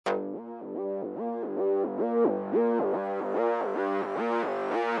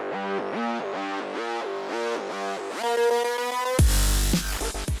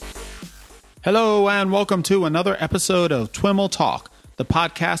Hello and welcome to another episode of Twimmel Talk, the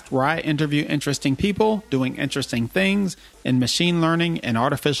podcast where I interview interesting people doing interesting things in machine learning and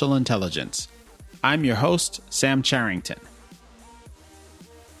artificial intelligence. I'm your host, Sam Charrington.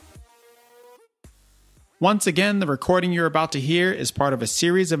 Once again, the recording you're about to hear is part of a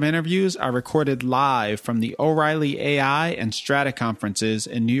series of interviews I recorded live from the O'Reilly AI and Strata conferences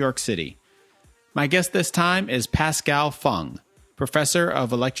in New York City. My guest this time is Pascale Fung, Professor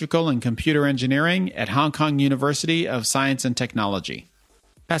of Electrical and Computer Engineering at Hong Kong University of Science and Technology.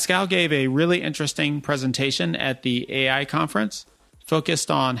 Pascale gave a really interesting presentation at the AI conference,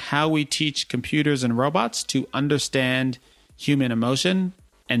 focused on how we teach computers and robots to understand human emotion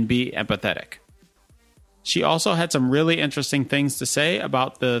and be empathetic. She also had some really interesting things to say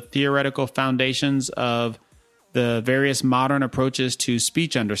about the theoretical foundations of the various modern approaches to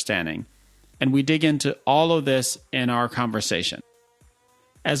speech understanding, and we dig into all of this in our conversation.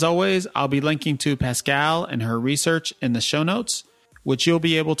 As always, I'll be linking to Pascale and her research in the show notes, which you'll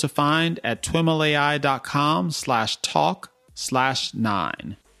be able to find at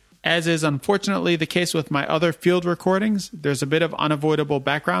twimmelai.com/talk/9. As is unfortunately the case with my other field recordings, there's a bit of unavoidable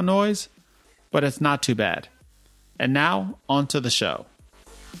background noise, but it's not too bad. And now, on to the show.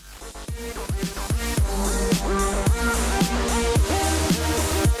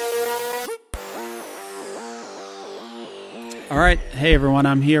 All right. Hey, everyone.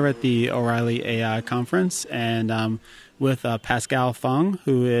 I'm here at the O'Reilly AI conference, and I'm with Pascale Fung,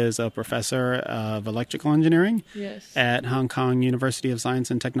 who is a professor of electrical engineering at Hong Kong University of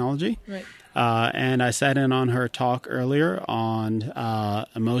Science and Technology. Right. And I sat in on her talk earlier on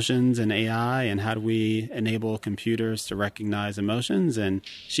emotions and AI and how do we enable computers to recognize emotions. And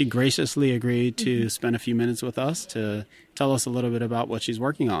she graciously agreed to spend a few minutes with us to tell us a little bit about what she's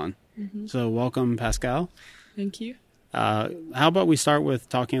working on. So welcome, Pascale. Thank you. How about we start with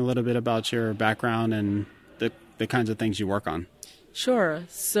talking a little bit about your background and the kinds of things you work on? Sure.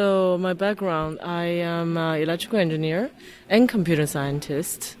 So my background, I am an electrical engineer and computer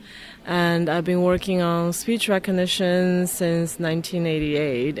scientist, and I've been working on speech recognition since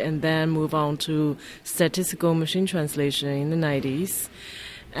 1988, and then move on to statistical machine translation in the 90s.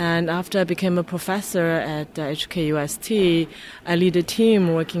 And after I became a professor at HKUST, I lead a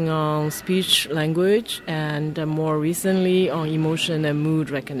team working on speech language and more recently on emotion and mood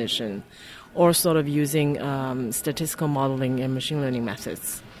recognition, or sort of using statistical modeling and machine learning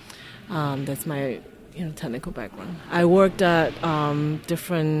methods. That's my technical background. I worked at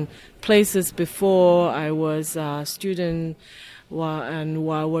different places before. I was a student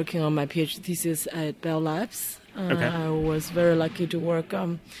while working on my PhD thesis at Bell Labs. I was very lucky to work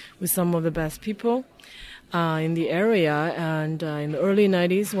with some of the best people in the area. And in the early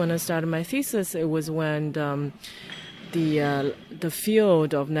 90s, when I started my thesis, it was when the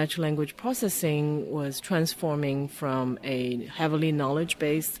field of natural language processing was transforming from a heavily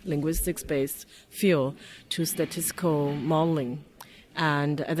knowledge-based, linguistics-based field to statistical modeling.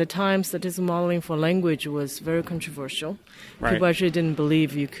 And at the time, statistical modeling for language was very controversial. Right. People actually didn't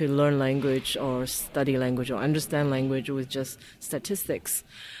believe you could learn language or study language or understand language with just statistics.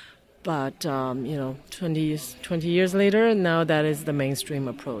 But, 20 years later, now that is the mainstream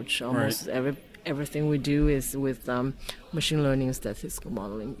approach. Almost everything we do is with machine learning and statistical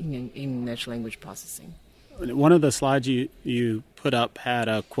modeling in natural language processing. One of the slides you put up had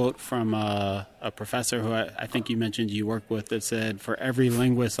a quote from a professor who I think you mentioned you work with that said, "For every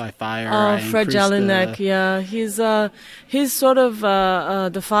linguist I fire, I Fred increase Jelinek, yeah. He's sort of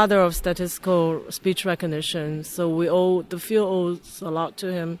the father of statistical speech recognition, so the field owes a lot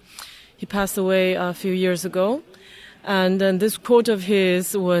to him. He passed away a few years ago, and then this quote of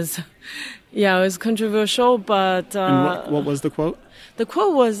his was, it was controversial, but... and what was the quote? The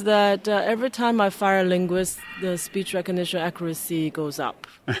quote was that every time I fire a linguist, the speech recognition accuracy goes up.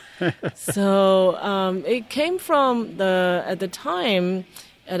 So it came from at the time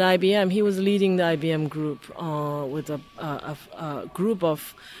at IBM, he was leading the IBM group with a group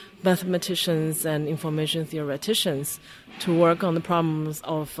of mathematicians and information theoreticians to work on the problems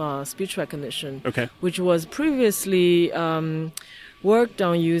of speech recognition, which was previously worked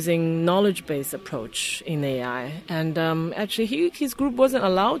on using knowledge-based approach in AI. And actually, his group wasn't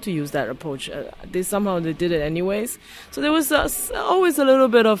allowed to use that approach. They did it anyways. So there was always a little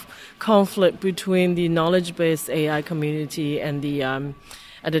bit of conflict between the knowledge-based AI community and the,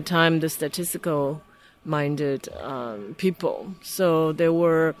 at the time, the statistical-minded people. So there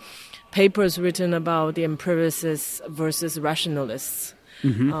were papers written about the empiricists versus rationalists.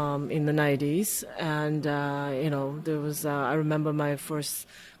 In the 90s, and there was I remember my first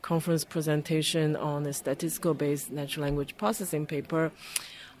conference presentation on a statistical-based natural language processing paper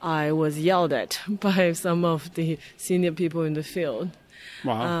I was yelled at by some of the senior people in the field.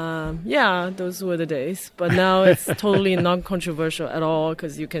 Wow. Yeah, those were the days. But now it's totally non-controversial at all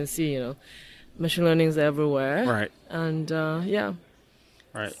because you can see, machine learning is everywhere. Right. And yeah.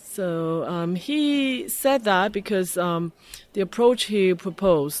 Right. So he said that because the approach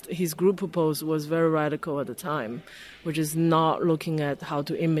his group proposed, was very radical at the time, which is not looking at how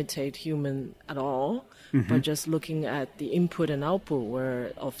to imitate human at all, but just looking at the input and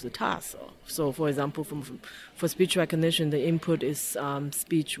output of the task. So, for example, for speech recognition, the input is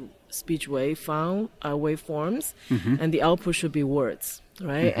speech waveforms, and the output should be words,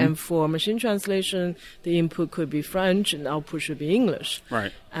 right? And for machine translation, the input could be French and output should be English.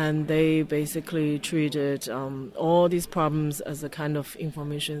 Right. And they basically treated all these problems as a kind of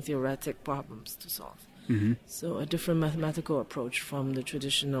information theoretic problems to solve. So a different mathematical approach from the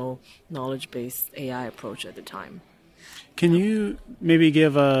traditional knowledge-based AI approach at the time. Can you maybe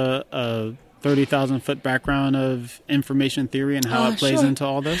give a 30,000-foot background of information theory and how it plays into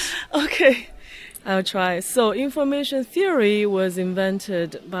all this? Okay, I'll try. So information theory was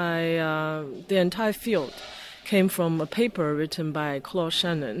invented by the entire field. Came from a paper written by Claude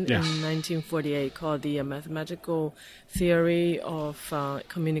Shannon in 1948 called the Mathematical Theory of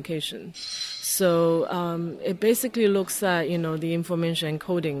Communication. So it basically looks at, the information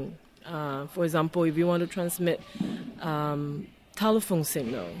encoding. For example, if you want to transmit telephone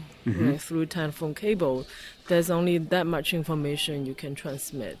signal through telephone cable, there's only that much information you can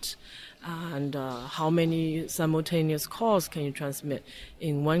transmit. And how many simultaneous calls can you transmit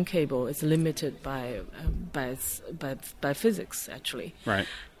in one cable is limited by physics, actually. Right.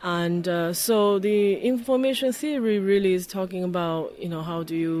 And so the information theory really is talking about, how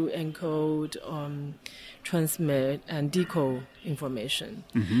do you encode, transmit, and decode information.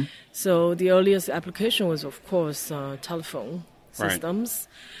 So the earliest application was, of course, telephone systems.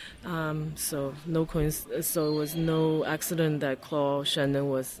 So it was no accident that Claude Shannon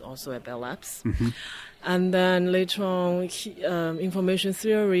was also at Bell Labs. And then later on, information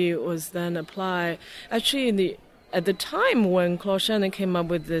theory was then applied. Actually, at the time when Claude Shannon came up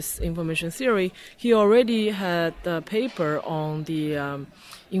with this information theory, he already had a paper on the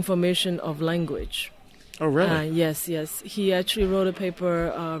information of language. Oh, really? Yes. He actually wrote a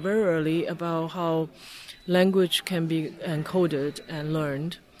paper very early about how language can be encoded and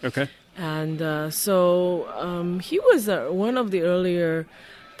learned. Okay. And so he was one of the earlier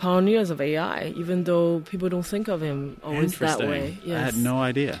pioneers of AI, even though people don't think of him always that way. Yes. I had no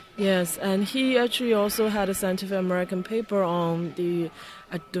idea. Yes, and he actually also had a scientific American paper on the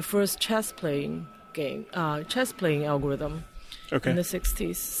first chess playing algorithm in the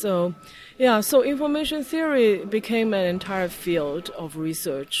 60s. So, so information theory became an entire field of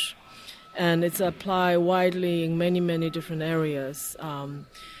research, and it's applied widely in many, many different areas.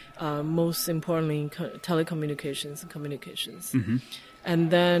 Most importantly in telecommunications and communications.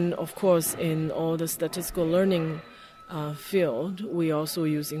 And then, of course, in all the statistical learning field, we also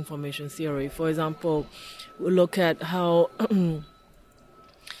use information theory. For example, we look at how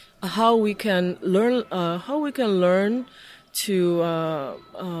we can learn to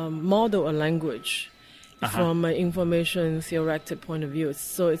model a language from an information theoretic point of view.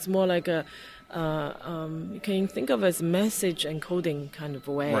 So it's more like you can think of it as message encoding kind of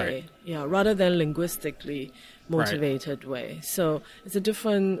way, rather than linguistically motivated way. So it's a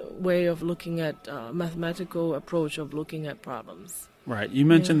different way of looking at mathematical approach of looking at problems. Right. You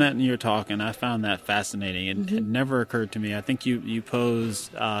mentioned that in your talk, and I found that fascinating. It never occurred to me. I think you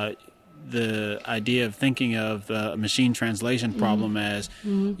posed the idea of thinking of the machine translation problem as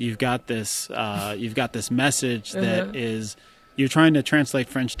you've got this message that is. You're trying to translate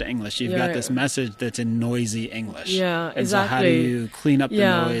French to English. You've got this message that's in noisy English. Yeah, exactly. And so how do you clean up the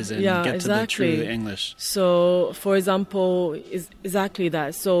noise and get to the true English? So, for example, is exactly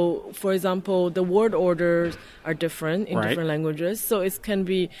that. So, for example, the word orders are different in different languages. So it can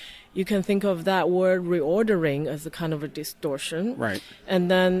be, you can think of that word reordering as a kind of a distortion. Right. And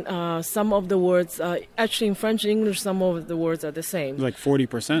then some of the words, actually in French and English, some of the words are the same. Like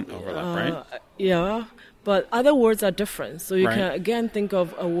 40% overlap, right? Yeah. But other words are different. So you can, again, think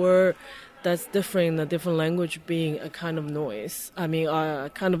of a word that's different in a different language being a kind of noise. I mean, a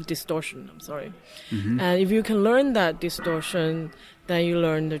kind of distortion, I'm sorry. And if you can learn that distortion, then you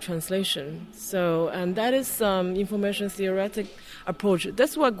learn the translation. So, and that is information theoretic approach.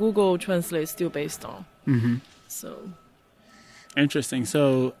 That's what Google Translate is still based on. So, interesting.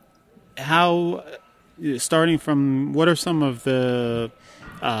 So how, starting from, what are some of the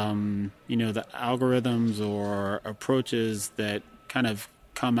the algorithms or approaches that kind of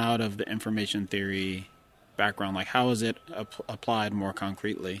come out of the information theory background? Like, how is it applied more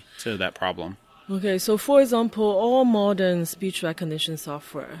concretely to that problem? Okay, so for example, all modern speech recognition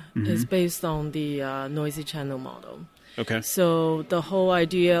software is based on the noisy channel model. Okay. So the whole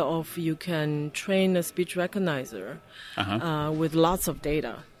idea of you can train a speech recognizer with lots of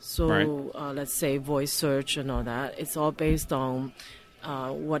data. So let's say voice search and all that. It's all based on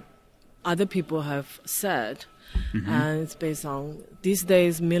what other people have said. And it's based on, these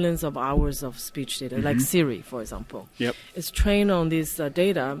days, millions of hours of speech data, like Siri, for example. Yep. It's trained on this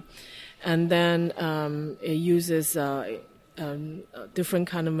data. And then it uses a different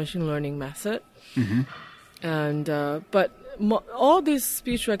kind of machine learning method. And but all these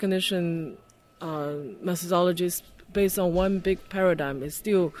speech recognition methodologies based on one big paradigm is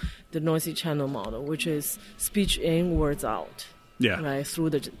still the noisy channel model, which is speech in, words out. Yeah. Right,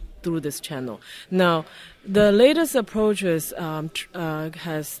 through this channel. Now, the latest approaches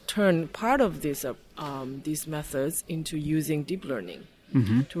has turned part of these methods into using deep learning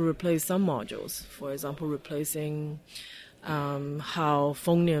to replace some modules. For example, replacing how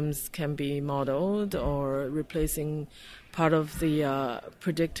phonemes can be modeled, or replacing part of the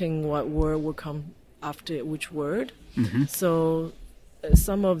predicting what word will come after which word. So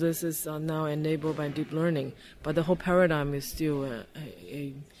some of this is now enabled by deep learning, but the whole paradigm is still a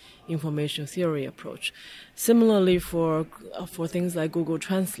information theory approach. Similarly, for things like Google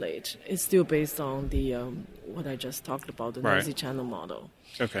Translate, it's still based on the what I just talked about, the noisy channel model.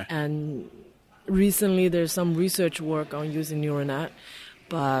 Okay. And recently, there's some research work on using neural net,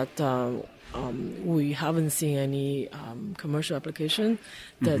 but we haven't seen any commercial application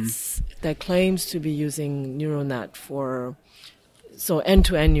that claims to be using neural net for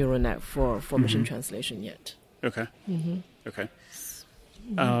end-to-end neural net for machine translation yet. Okay. Okay.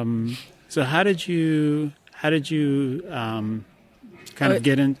 So how did you kind of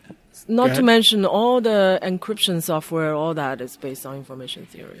get in? Not to mention all the encryption software, all that is based on information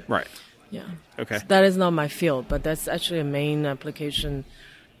theory. Right. Yeah. Okay. So that is not my field, but that's actually a main application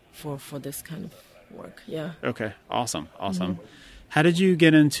for this kind of work. Yeah. Okay. Awesome. How did you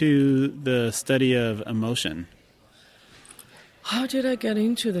get into the study of emotion? How did I get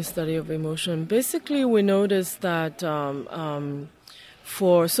into the study of emotion? Basically, we noticed that I've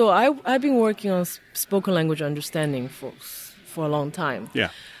been working on spoken language understanding for a long time. Yeah.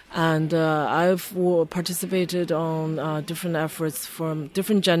 And I've participated on different efforts from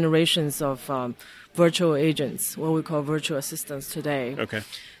different generations of virtual agents, what we call virtual assistants today. Okay.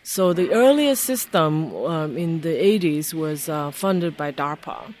 So the earliest system in the 80s was funded by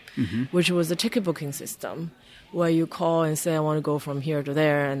DARPA, which was a ticket booking system where you call and say, I want to go from here to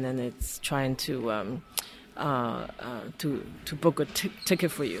there, and then it's trying to book a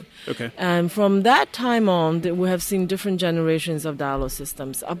ticket for you. Okay. And from that time on, we have seen different generations of dialogue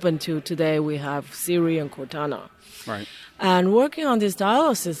systems. Up until today, we have Siri and Cortana. Right. And working on these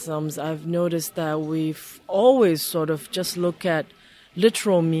dialogue systems, I've noticed that we've always sort of just look at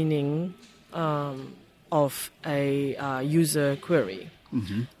literal meaning of a user query.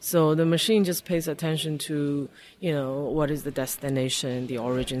 So the machine just pays attention to, what is the destination, the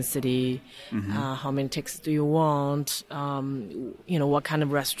origin city, how many tickets do you want, what kind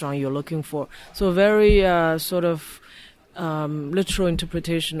of restaurant you're looking for. So very sort of literal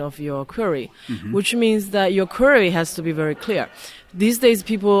interpretation of your query, which means that your query has to be very clear. These days,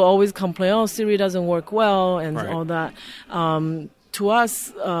 people always complain, Siri doesn't work well and all that. To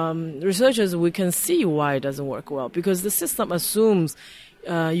us, researchers, we can see why it doesn't work well, because the system assumes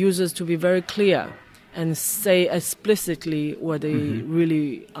users to be very clear and say explicitly what they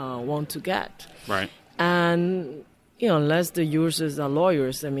really want to get. Right. And, unless the users are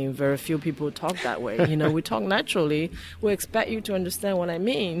lawyers, very few people talk that way. We talk naturally. We expect you to understand what I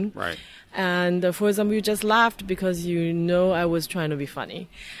mean. Right. And for example, you just laughed because I was trying to be funny.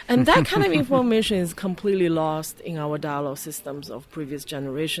 And that kind of information is completely lost in our dialogue systems of previous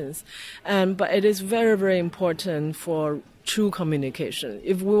generations. But it is very, very important for true communication.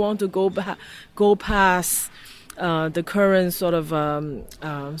 If we want to go past the current sort of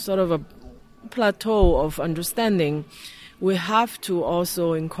a plateau of understanding, we have to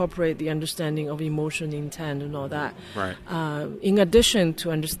also incorporate the understanding of emotion, intent, and all that. Right. In addition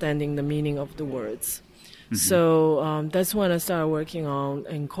to understanding the meaning of the words. So that's when I started working on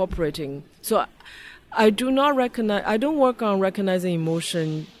incorporating. So I don't work on recognizing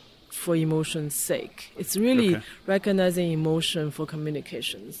emotion for emotion's sake. It's really recognizing emotion for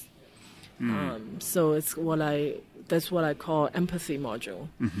communications. So that's what I call empathy module.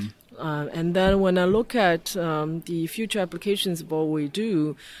 And then when I look at the future applications of what we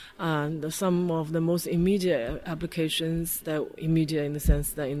do, some of the most immediate applications, that immediate in the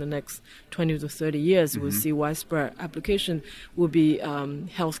sense that in the next 20 to 30 years we'll see widespread application, will be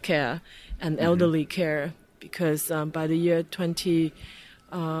healthcare and elderly care, because by the year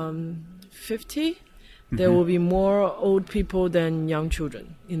 2050, there will be more old people than young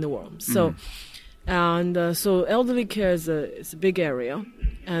children in the world. So, so elderly care is a big area,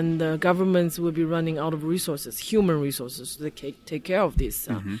 and governments will be running out of resources, human resources, to take care of these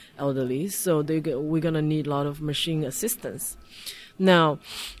elderly. So we're going to need a lot of machine assistance. Now,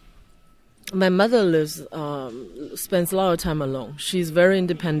 my mother spends a lot of time alone. She's very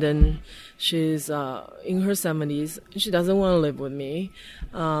independent. She's in her 70s. She doesn't want to live with me,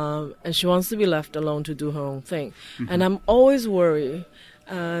 and she wants to be left alone to do her own thing. And I'm always worried.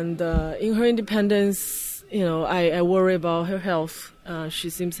 And in her independence, I worry about her health. She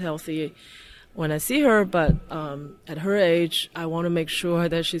seems healthy when I see her, but at her age, I want to make sure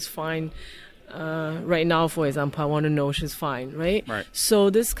that she's fine. Right now, for example, I want to know she's fine, right? So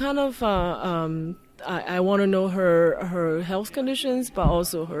this kind of, I want to know her health conditions, but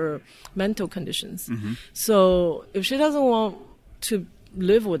also her mental conditions. So if she doesn't want to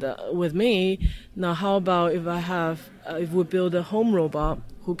live with me, now how about if we build a home robot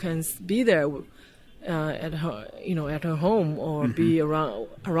who can be there at her home, or be around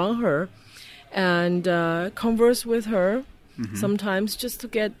her, and converse with her. Sometimes just to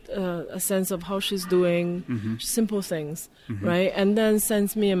get a sense of how she's doing, simple things, right? And then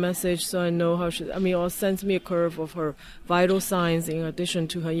sends me a message so I know how or sends me a curve of her vital signs in addition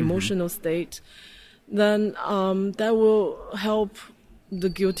to her emotional state. Then that will help the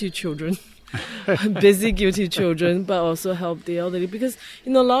guilty children, busy guilty children, but also help the elderly, because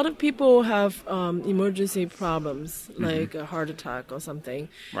a lot of people have emergency problems like a heart attack or something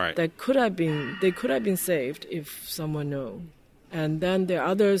that could have been saved if someone knew. And then there are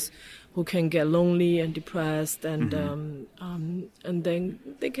others who can get lonely and depressed, and then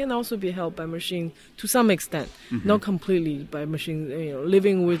they can also be helped by machine to some extent, not completely by machines.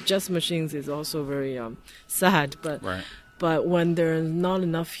 Living with just machines is also very sad, but. But when there are not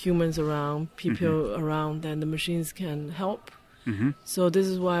enough humans around, people around, then the machines can help. So this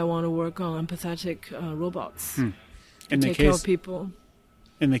is why I want to work on empathetic robots to take care of people.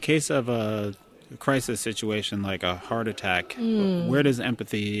 In the case of a crisis situation like a heart attack, where does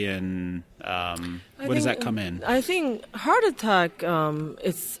empathy and where does that come in? I think heart attack,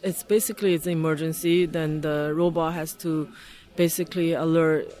 it's basically it's an emergency. Then the robot has to basically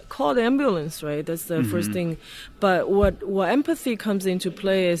call the ambulance, right? That's the first thing. But what empathy comes into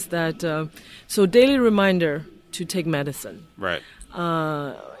play is that so daily reminder to take medicine. Right.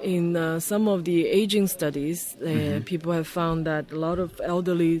 In some of the aging studies, people have found that a lot of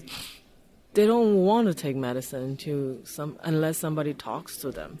elderly, they don't want to take medicine unless somebody talks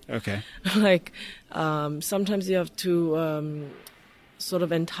to them. Okay. Like sometimes you have to sort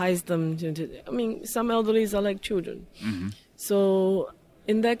of entice them to. Some elderlies are like children. So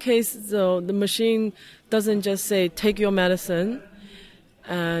in that case, the machine doesn't just say, take your medicine,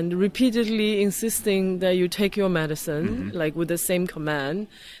 and repeatedly insisting that you take your medicine, like with the same command.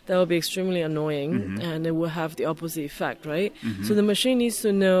 That will be extremely annoying, and it will have the opposite effect, right? So the machine needs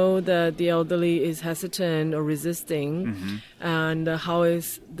to know that the elderly is hesitant or resisting, and how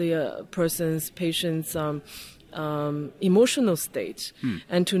is the patient's emotional state,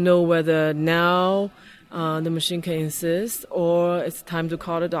 and to know whether now the machine can insist, or it's time to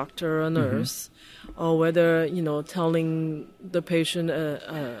call a doctor or a nurse, or whether telling the patient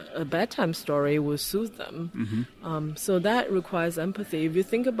a bedtime story will soothe them. So that requires empathy. If you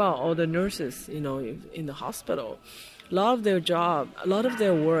think about all the nurses, in the hospital, a lot of their job, a lot of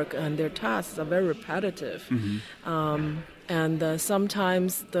their work and their tasks are very repetitive. And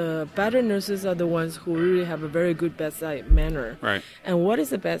sometimes the better nurses are the ones who really have a very good bedside manner. Right. And what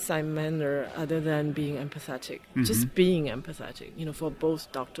is a bedside manner other than being empathetic? Just being empathetic, for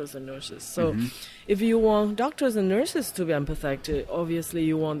both doctors and nurses. So if you want doctors and nurses to be empathetic, obviously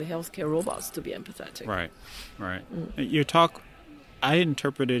you want the healthcare robots to be empathetic. Right. Your talk, I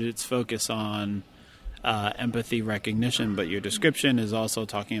interpreted its focus on empathy recognition, but your description is also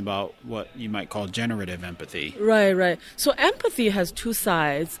talking about what you might call generative empathy. Right. So empathy has two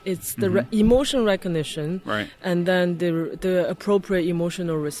sides. It's the emotion recognition, and then the appropriate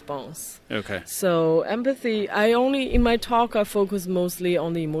emotional response. Okay. So empathy, in my talk, I focus mostly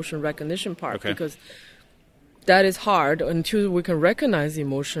on the emotion recognition part, because that is hard. Until we can recognize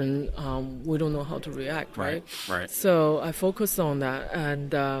emotion, we don't know how to react, right? Right. So I focus on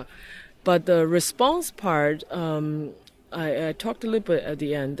that, But the response part, I talked a little bit at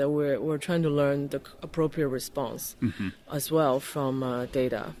the end that we're trying to learn the appropriate response as well from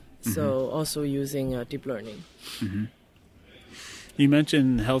data. So also using deep learning. You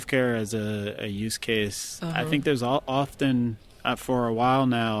mentioned healthcare as a use case. I think there's often, for a while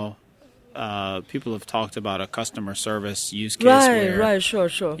now, people have talked about a customer service use case where, sure.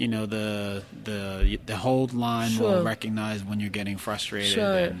 You know, the hold line will recognize when you're getting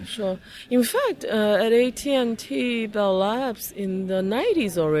frustrated. Sure. In fact, at AT&T Bell Labs in the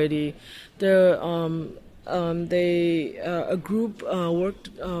 90s already, there a group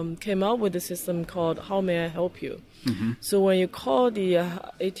came out with a system called "How May I Help You?" So when you call the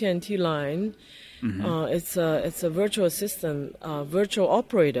AT&T line. It's a virtual assistant, virtual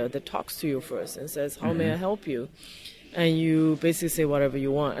operator that talks to you first and says, "How may I help you?" And you basically say whatever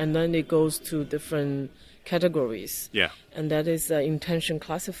you want, and then it goes to different categories. Yeah. And that is an intention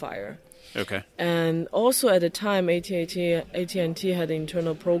classifier. Okay. And also at the time, AT&T had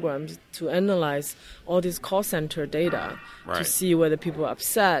internal programs to analyze all this call center data to see whether people are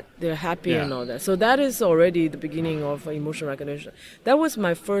upset, they're happy, and all that. So that is already the beginning of emotion recognition. That was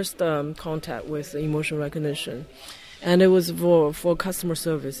my first contact with emotion recognition. And it was for customer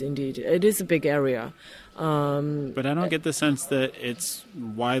service, indeed. It is a big area. But I don't get the sense that it's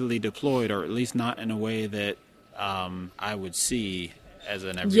widely deployed, or at least not in a way that I would see as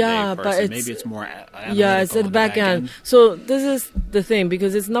an everyday person. Maybe it's more analytical. Yeah, it's at the back end. So this is the thing,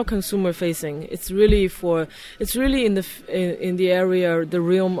 because it's not consumer facing. It's really in the area, the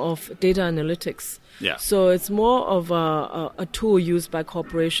realm of data analytics. Yeah. So it's more of a tool used by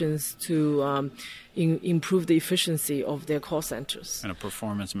corporations to improve the efficiency of their call centers. And a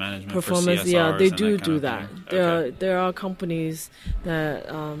performance management. Performance, for CSRs they do that. Okay. There are companies that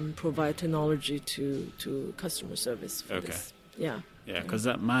provide technology to customer service for this. Yeah. Yeah, because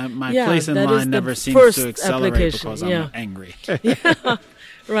my place in line never seems to accelerate because I'm angry.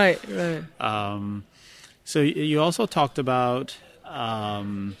 Right. So you also talked about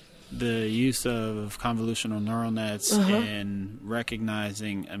the use of convolutional neural nets in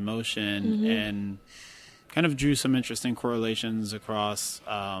recognizing emotion, and kind of drew some interesting correlations across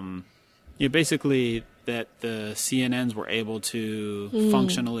basically that the CNNs were able to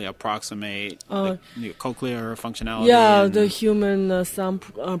functionally approximate the cochlear functionality. Yeah, the human sound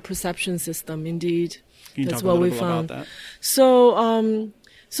perception system, indeed. Can you That's talk what a little we bit found. about that?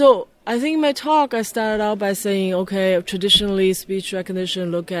 So I think in my talk I started out by saying, okay, traditionally speech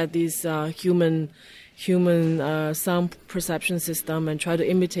recognition look at these human sound perception system and try to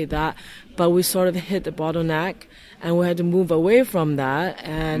imitate that, but we sort of hit the bottleneck, and we had to move away from that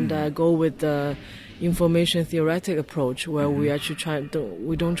and go with the information theoretic approach, where we actually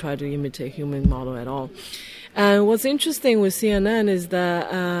we don't try to imitate human model at all. And what's interesting with CNN is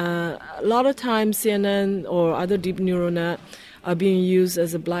that a lot of times CNN or other deep neural net are being used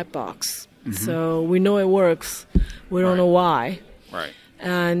as a black box. So we know it works, we don't know why. Right.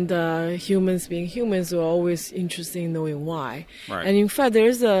 And humans being humans are always interested in knowing why. Right. And in fact, there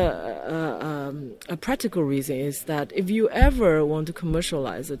is a practical reason, is that if you ever want to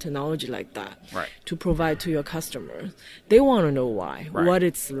commercialize a technology like that to provide to your customers, they want to know why, what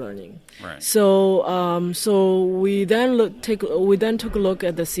it's learning. Right. So we then took a look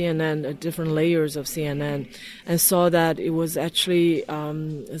at the CNN, at different layers of CNN, and saw that it was actually,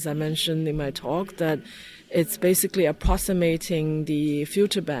 as I mentioned in my talk, that it's basically approximating the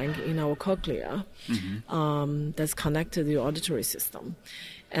filter bank in our cochlea that's connected to the auditory system.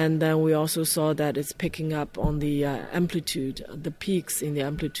 And then we also saw that it's picking up on the amplitude, the peaks in the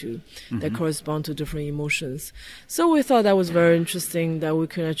amplitude that correspond to different emotions. So we thought that was very interesting, that we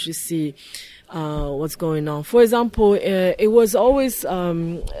could actually see what's going on. For example, it was always,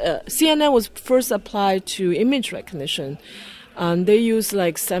 CNN was first applied to image recognition. They use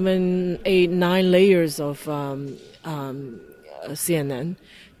like 7, 8, 9 layers of CNN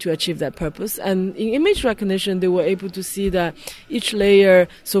to achieve that purpose. And in image recognition, they were able to see that each layer,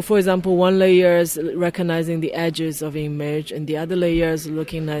 so for example, one layer is recognizing the edges of image, and the other layer is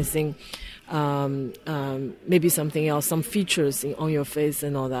recognizing maybe something else, some features on your face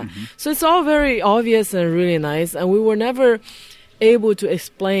and all that. So it's all very obvious and really nice. And we were never able to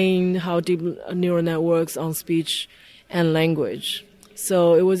explain how deep neural networks on speech and language.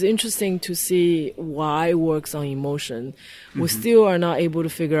 So it was interesting to see why it works on emotion. We still are not able to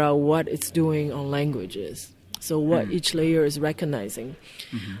figure out what it's doing on languages. So what each layer is recognizing.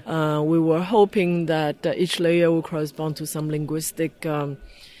 We were hoping that each layer will correspond to some linguistic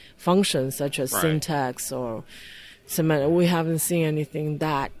functions, such as syntax or semantic. We haven't seen anything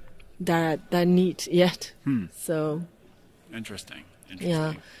that neat yet. So Interesting.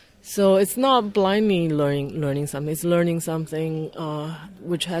 yeah. So it's not blindly learning something. It's learning something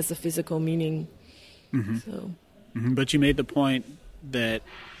which has a physical meaning. So. But you made the point that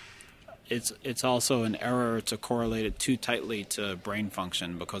it's also an error to correlate it too tightly to brain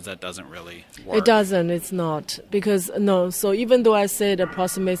function, because that doesn't really work. It doesn't. It's not. Because, no, so even though I say it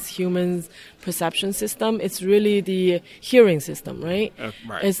approximates humans' perception system, it's really the hearing system, right?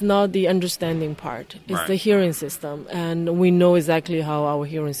 Right. It's not the understanding part. It's Right. the hearing system. And we know exactly how our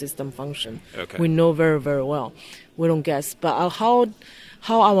hearing system functions. Okay. We know very, very well. We don't guess. But how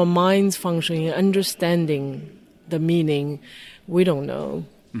our minds function in understanding the meaning, we don't know.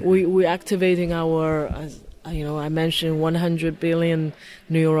 We're activating our, I mentioned 100 billion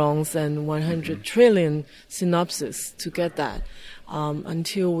neurons and 100 trillion synapses to get that.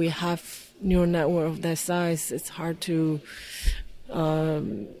 Until we have neural network of that size, it's hard to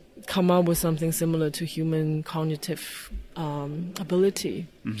come up with something similar to human cognitive ability.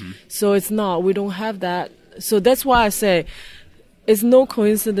 So it's not. We don't have that. So that's why I say it's no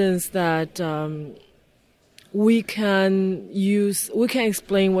coincidence that we can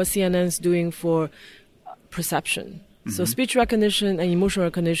explain what CNN is doing for perception. So speech recognition and emotion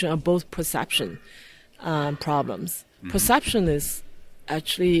recognition are both perception problems. Perception is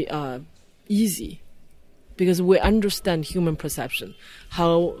actually easy because we understand human perception,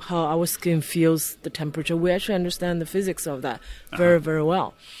 how our skin feels, the temperature. We actually understand the physics of that very, very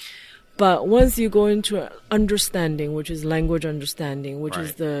well. But once you go into understanding, which is language understanding, which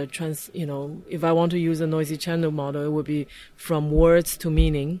is the if I want to use a noisy channel model, it would be from words to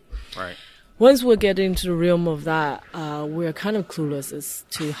meaning. Right. Once we get into the realm of that, we're kind of clueless as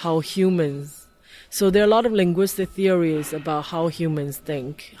to how humans. So there are a lot of linguistic theories about how humans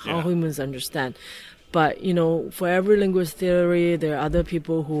think, how humans understand. But, for every linguistic theory, there are other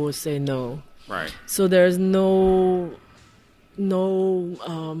people who will say no. Right. So there's no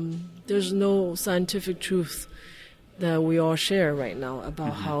scientific truth that we all share right now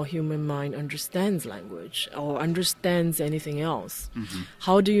about how human mind understands language or understands anything else.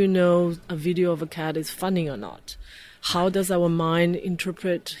 How do you know a video of a cat is funny or not? How does our mind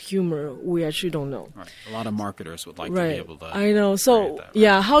interpret humor? We actually don't know. Right. A lot of marketers would like to be able to. I know. So,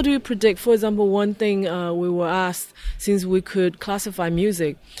 that, how do you predict? For example, one thing we were asked, since we could classify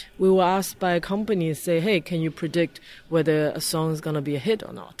music, we were asked by a company to say, hey, can you predict whether a song is going to be a hit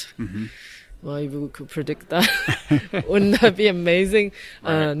or not? Well, if we could predict that, wouldn't that be amazing?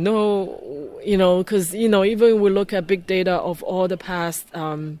 Right. No, because, even we look at big data of all the past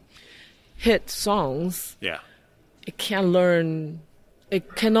hit songs. Yeah. It cannot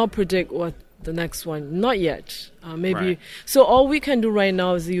predict what the next one, not yet. Maybe. Right. So all we can do right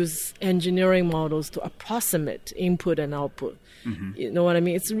now is use engineering models to approximate input and output. You know what I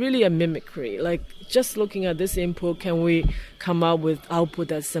mean? It's really a mimicry. Like just looking at this input, can we come up with output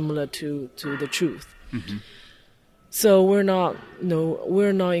that's similar to the truth? So we're not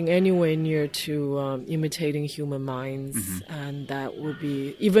in any way near to imitating human minds, and that would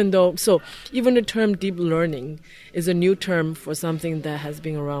be even the term deep learning is a new term for something that has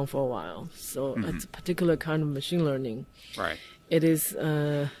been around for a while. So it's a particular kind of machine learning. Right. It is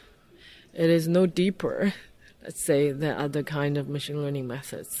no deeper, let's say, than other kind of machine learning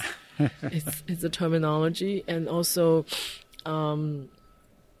methods. It's a terminology, and also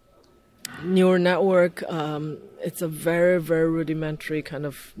neural network. It's a very, very rudimentary kind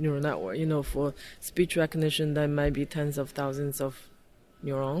of neural network. For speech recognition, there might be tens of thousands of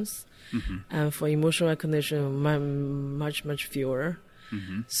neurons. And for emotion recognition, much, much fewer.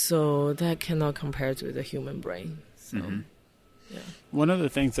 So that cannot compare to the human brain. So, yeah. One of the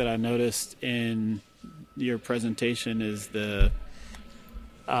things that I noticed in your presentation is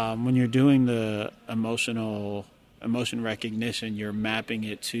when you're doing the emotion recognition, you're mapping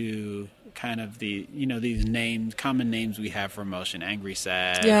it to kind of the these common names we have for emotion: angry,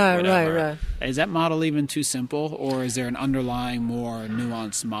 sad, whatever. Right. Is that model even too simple, or is there an underlying more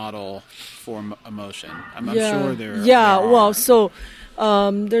nuanced model for emotion? I'm sure there are. Well, so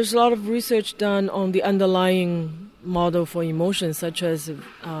there's a lot of research done on the underlying model for emotion, such as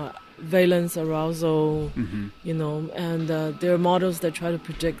valence, arousal, and there are models that try to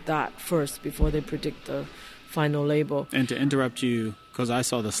predict that first before they predict the final label. And to interrupt you, because I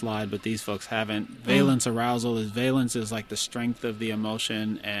saw the slide, but these folks haven't. Valence, valence is like the strength of the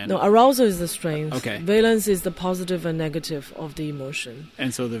emotion, and no, arousal is the strength. Okay. Valence is the positive and negative of the emotion.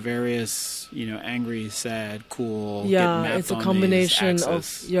 And so the various, angry, sad, cool. It's a combination of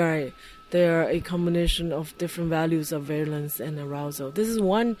They are a combination of different values of valence and arousal. This is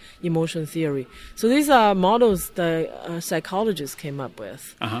one emotion theory. So these are models that psychologists came up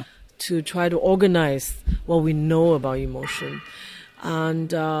with to try to organize what we know about emotion.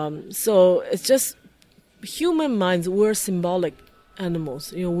 And so it's just human minds, we're symbolic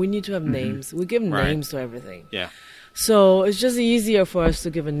animals. We need to have names. We give names to everything. Yeah. So it's just easier for us to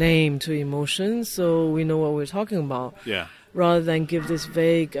give a name to emotions so we know what we're talking about. Yeah. Rather than give this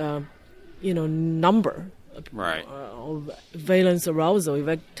vague, number. Right. Or valence arousal. If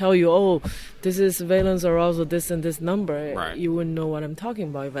I tell you, oh, this is valence arousal, this and this number, right, you wouldn't know what I'm talking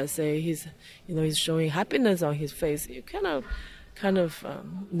about. If I say he's showing happiness on his face, you kind of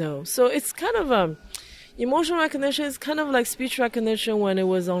know. So it's kind of emotional recognition is kind of like speech recognition when it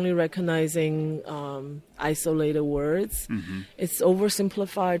was only recognizing isolated words. Mm-hmm. It's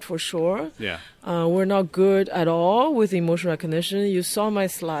oversimplified for sure. Yeah. We're not good at all with emotional recognition. You saw my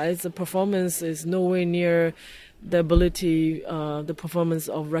slides. The performance is nowhere near the ability, the performance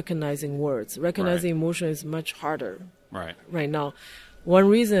of recognizing words. Recognizing emotion is much harder right now. One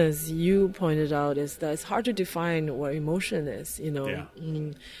reason, as you pointed out, is that it's hard to define what emotion is. Yeah.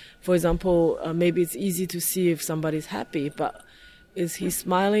 For example, maybe it's easy to see if somebody's happy, but is he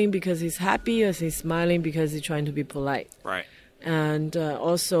smiling because he's happy, or is he smiling because he's trying to be polite? Right. And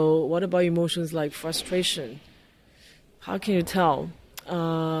also, what about emotions like frustration? How can you tell?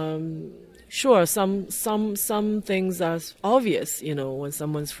 Sure, some things are obvious, when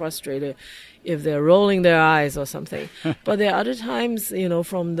someone's frustrated, if they're rolling their eyes or something. But there are other times,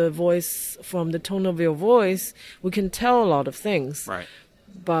 from the voice, from the tone of your voice, we can tell a lot of things. Right.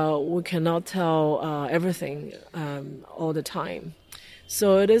 But we cannot tell everything all the time.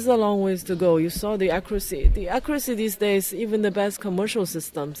 So it is a long ways to go. You saw the accuracy. The accuracy these days, even the best commercial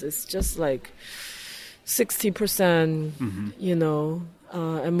systems, is just like 60%,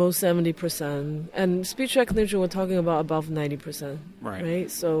 at most 70%. And speech recognition, we're talking about above 90%.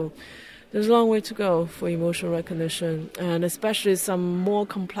 Right? So there's a long way to go for emotional recognition, and especially some more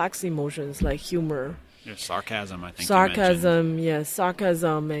complex emotions like humor. Yeah, sarcasm, I think. Sarcasm, yes,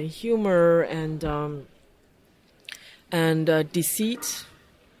 sarcasm and humor and deceit.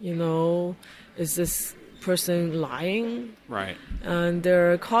 Is this person lying? Right. And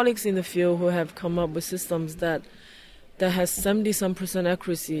there are colleagues in the field who have come up with systems that has 70-some%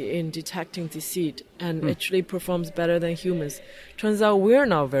 accuracy in detecting deceit and actually performs better than humans. Turns out we're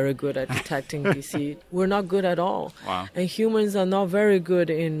not very good at detecting deceit. We're not good at all. Wow. And humans are not very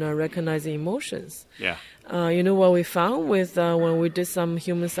good in recognizing emotions. Yeah. What we found with when we did some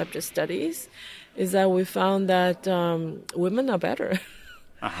human subject studies is that we found that women are better.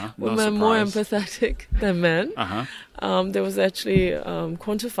 Women are more empathetic than men. There was actually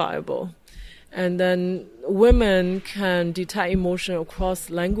quantifiable. And then women can detect emotion across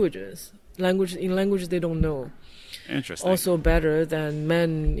languages. In languages they don't know. Interesting. Also better than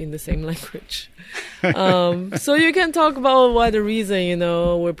men in the same language. So you can talk about why the reason,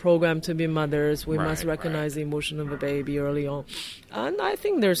 we're programmed to be mothers. We must recognize the emotion of a baby early on. And I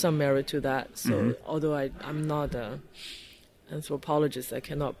think there's some merit to that. So although I'm not an anthropologist, I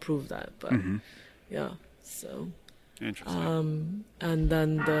cannot prove that. But yeah, so... Interesting. And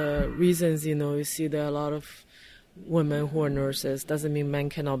then the reasons, you see there are a lot of women who are nurses. Doesn't mean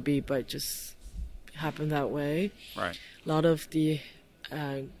men cannot be, but it just happen that way. Right. A lot of the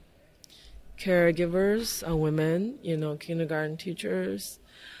caregivers are women, kindergarten teachers,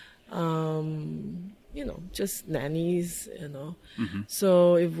 just nannies,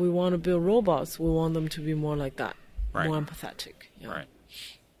 So if we want to build robots, we want them to be more like that, more empathetic. Yeah. Right.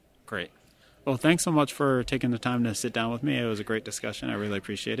 Great. Well, thanks so much for taking the time to sit down with me. It was a great discussion. I really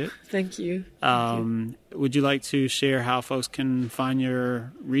appreciate it. Thank you. Would you like to share how folks can find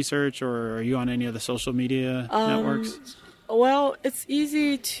your research, or are you on any of the social media networks? Well, it's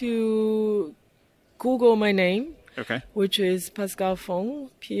easy to Google my name, which is Pascale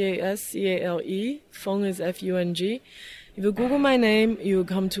Fung, Pascale. Fung is Fung. If you Google my name, you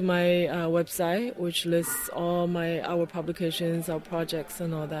come to my website, which lists all our publications, our projects,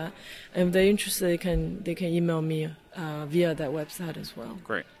 and all that. And if they're interested, they can email me via that website as well.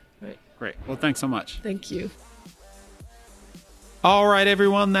 Great. Right. Great. Well, thanks so much. Thank you. All right,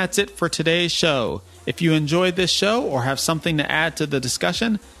 everyone, that's it for today's show. If you enjoyed this show or have something to add to the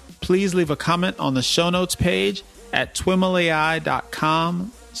discussion, please leave a comment on the show notes page at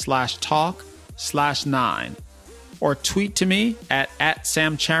twimlai.com/talk/9. or tweet to me at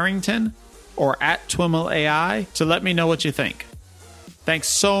Sam Charrington or at TwimlAI to let me know what you think. Thanks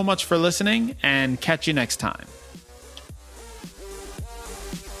so much for listening, and catch you next time.